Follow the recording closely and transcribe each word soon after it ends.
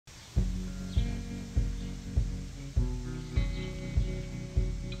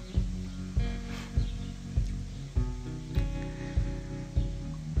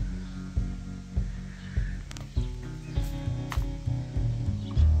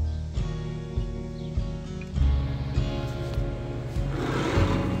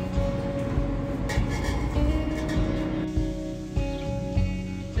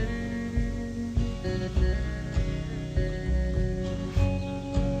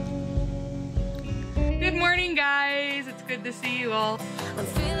Good morning, guys. It's good to see you all. I'm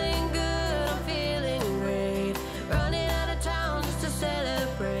feeling good, I'm feeling great. Running out of town just to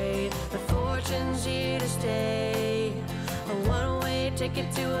celebrate. The fortune's here to stay. A one-way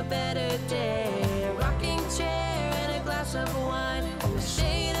ticket to a better day. A rocking chair and a glass of wine. In the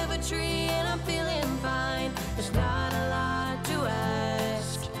shade of a tree and I'm feeling fine. There's not a lot to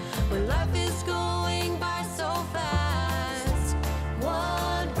ask when life is going by so fast.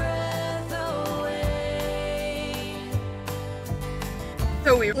 One breath away.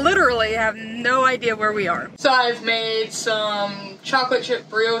 So we literally have no idea where we are. So I've made some chocolate chip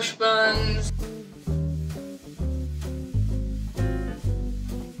brioche buns.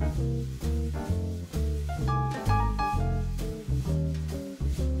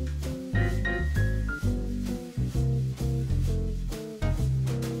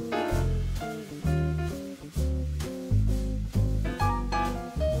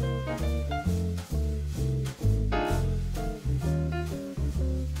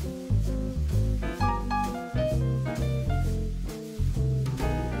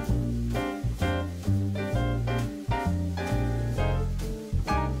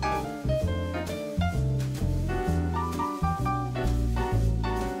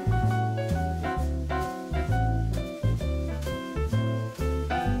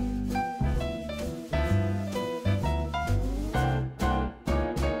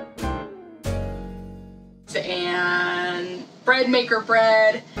 And bread maker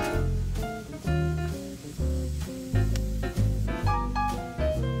bread.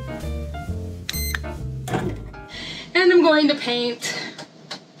 And I'm going to paint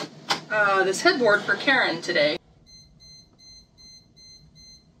this headboard for Karen today.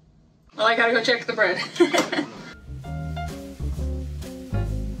 Well, I gotta go check the bread.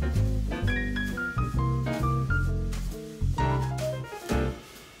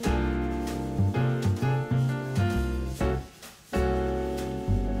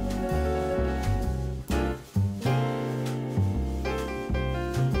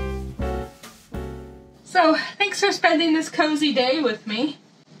 So, thanks for spending this cozy day with me.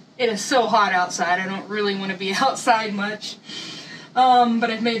 It is so hot outside, I don't really want to be outside much. But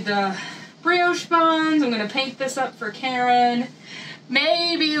I've made the brioche buns, I'm going to paint this up for Karen.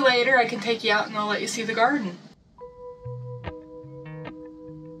 Maybe later I can take you out and I'll let you see the garden.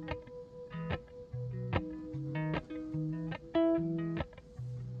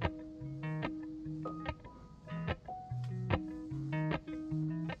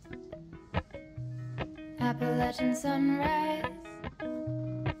 Appalachian sunrise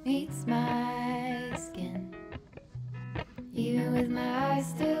meets my skin. Even with my eyes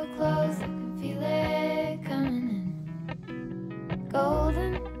still closed, I can feel it coming in.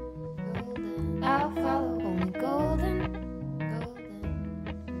 Golden, golden, I'll follow only golden, golden,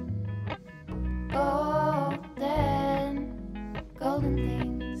 golden, golden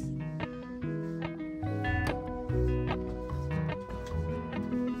things.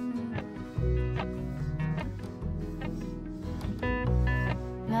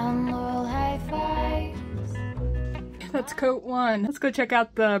 That's coat one. Let's go check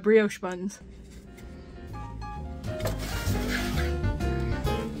out the brioche buns.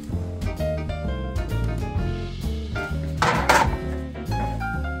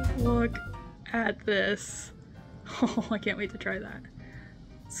 Look at this. Oh, I can't wait to try that.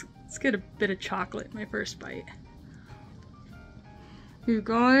 Let's get a bit of chocolate in my first bite. You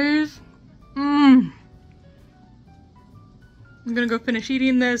guys, I'm gonna go finish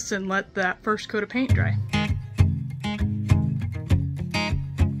eating this and let that first coat of paint dry.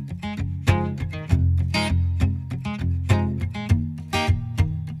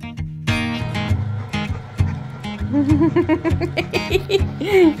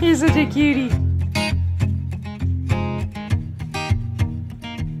 He's such a cutie.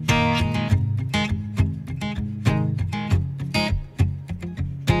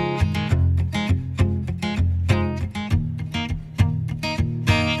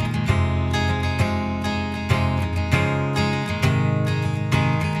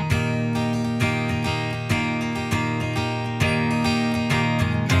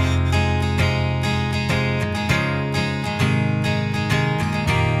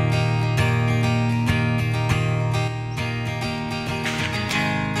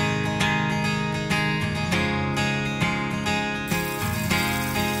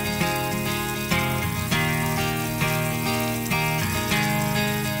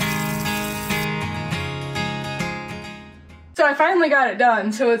 So I finally got it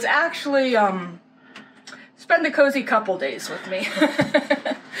done. So it's actually spend a cozy couple days with me.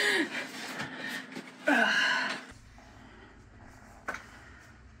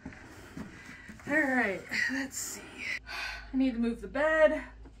 Alright, let's see. I need to move the bed,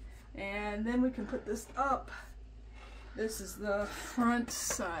 and then we can put this up. This is the front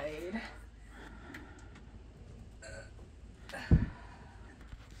side.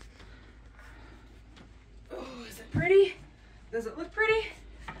 Oh, is it pretty? Does it look pretty?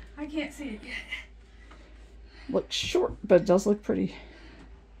 I can't see it yet. Looks short, but it does look pretty.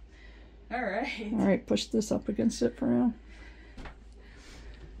 Alright. Alright, push this up against it for now.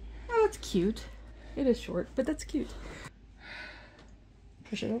 Oh, that's cute. It is short, but that's cute.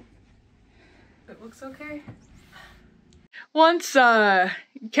 Push it up. It looks okay. Once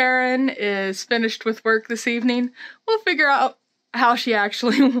Karen is finished with work this evening, we'll figure out how she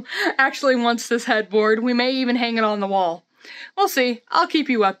actually wants this headboard. We may even hang it on the wall. We'll see. I'll keep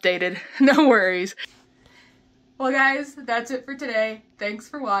you updated. No worries. Well guys, that's it for today. Thanks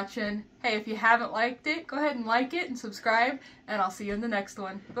for watching. Hey, if you haven't liked it, go ahead and like it and subscribe, and I'll see you in the next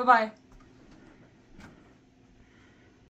one. Bye-bye.